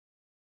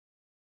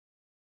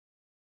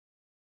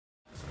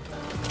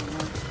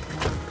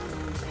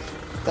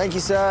Thank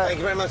you, sir. Thank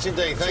you very much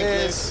indeed.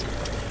 Cheers. Thank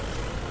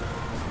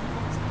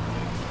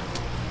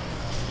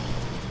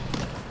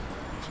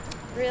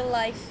you. Real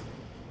life.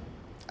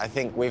 I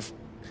think we've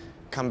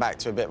come back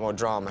to a bit more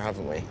drama,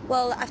 haven't we?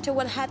 Well, after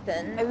what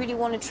happened, I really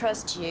want to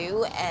trust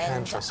you,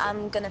 and trust you.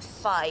 I'm gonna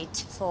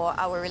fight for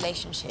our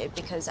relationship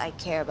because I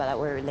care about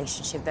our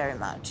relationship very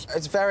much.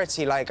 It's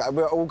Verity, like,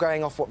 we're all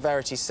going off what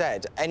Verity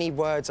said. Any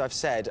words I've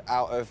said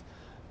out of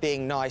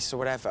being nice or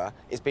whatever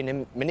is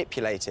being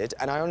manipulated,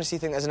 and I honestly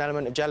think there's an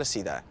element of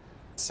jealousy there.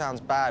 It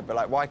sounds bad, but,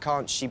 like, why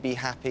can't she be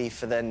happy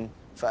for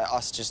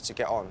us just to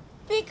get on?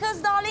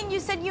 Because, darling, you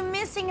said you're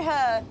missing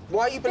her.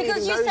 Why are you believing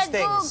because those you said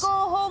things? Go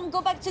home,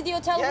 go back to the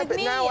hotel with but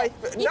me. now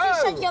If no, you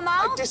shut your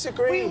mouth, I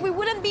disagree. We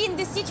wouldn't be in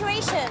this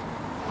situation,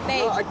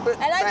 babe. No,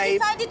 and I've babe.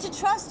 decided to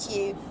trust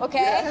you, okay?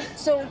 Yeah.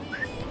 So.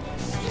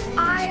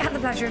 I had the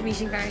pleasure of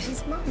meeting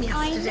Verity's mum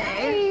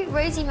yesterday. I know.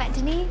 Rosie met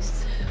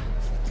Denise.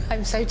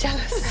 I'm so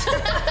jealous.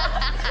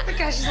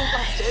 Because she's all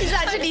flustered. She's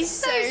actually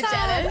so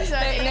jealous. No,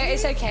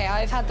 it's okay.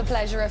 I've had the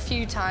pleasure a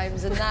few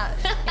times, and that,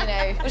 you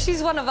know, well,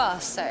 she's one of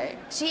us, so.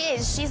 She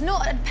is. She's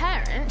not a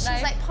parent.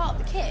 She's like part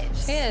of the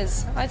kids. She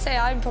is. I'd say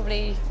I'm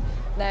probably.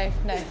 No.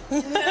 No,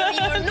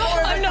 you're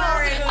not.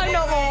 I'm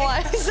not more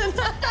wise than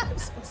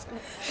that.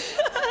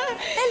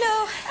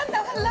 Hello.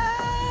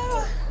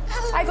 Hello.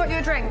 I got you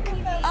a drink.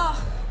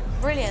 Oh,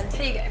 brilliant.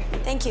 Here you go.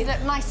 Thank you. You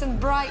look nice and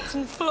bright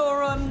and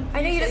floral.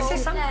 I know you look so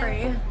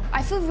sun-free.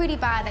 I feel really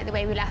bad like the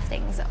way we left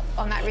things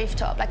on that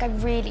rooftop. Like I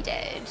really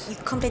did. You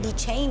completely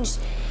changed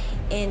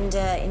in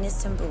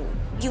Istanbul.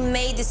 You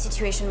made the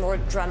situation more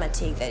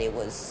dramatic than it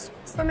was.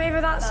 But maybe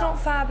that's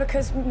not fair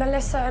because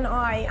Melissa and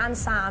I and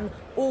Sam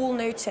all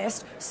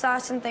noticed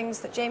certain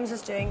things that James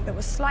was doing that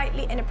were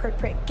slightly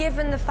inappropriate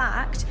given the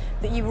fact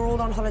that you were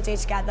all on holiday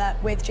together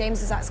with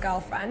James's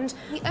ex-girlfriend.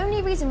 The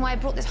only reason why I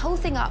brought this whole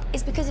thing up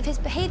is because of his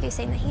behaviour,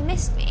 saying that he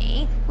missed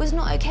me was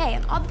not okay,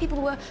 and other people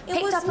were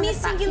picked up on the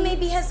fact missing you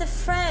maybe as a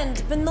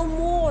friend, but no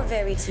more,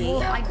 Verity.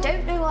 Well, I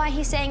don't know why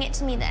he's saying it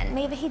to me then.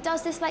 Maybe he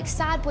does this like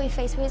sad boy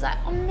face where he's like,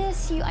 I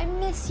miss you,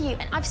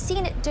 and I've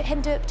seen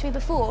him do it to me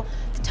before,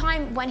 the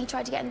time when he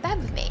tried to get in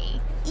bed with me.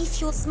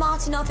 If you're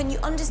smart enough and you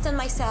understand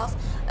myself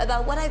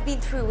about what I've been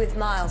through with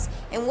Miles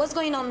and what's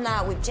going on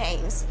now with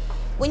James,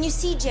 when you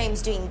see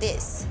James doing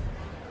this,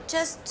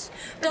 just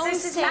don't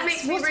say That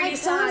makes me really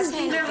sad.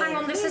 anything. No, hang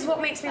on. This is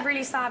what makes me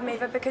really sad,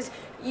 Maeva, because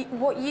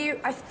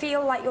I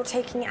feel like you're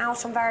taking it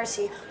out on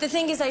Verity. The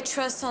thing is, I just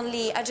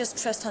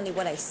trust only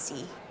what I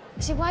see.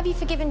 So why have you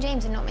forgiven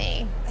James and not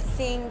me? I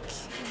think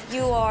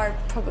you are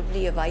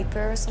probably a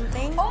viper or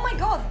something. Oh my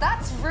God,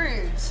 that's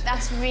rude.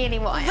 That's really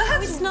what I am.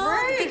 No, it's not,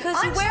 because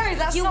I'm sorry,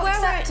 that's not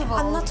acceptable.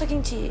 I'm not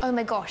talking to you. Oh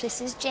my gosh, this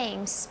is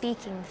James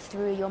speaking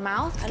through your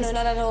mouth. No,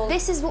 not at all.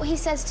 This is what he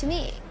says to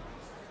me.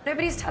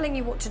 Nobody's telling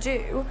you what to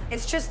do.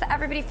 It's just that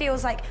everybody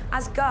feels like,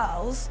 as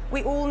girls,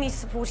 we all need to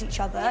support each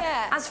other.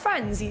 Yeah. As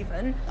friends,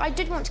 even. I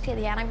did want to clear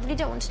the air, and I really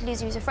don't want to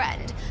lose you as a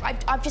friend.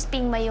 I've just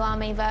been where you are,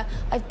 Maeva.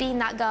 I've been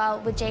that girl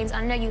with James,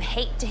 and I know you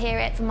hate to hear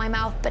it from my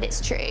mouth, but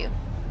it's true.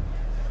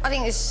 I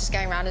think it's just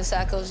going round in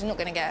circles. You're not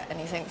going to get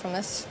anything from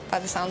this, by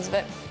the sounds of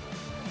it.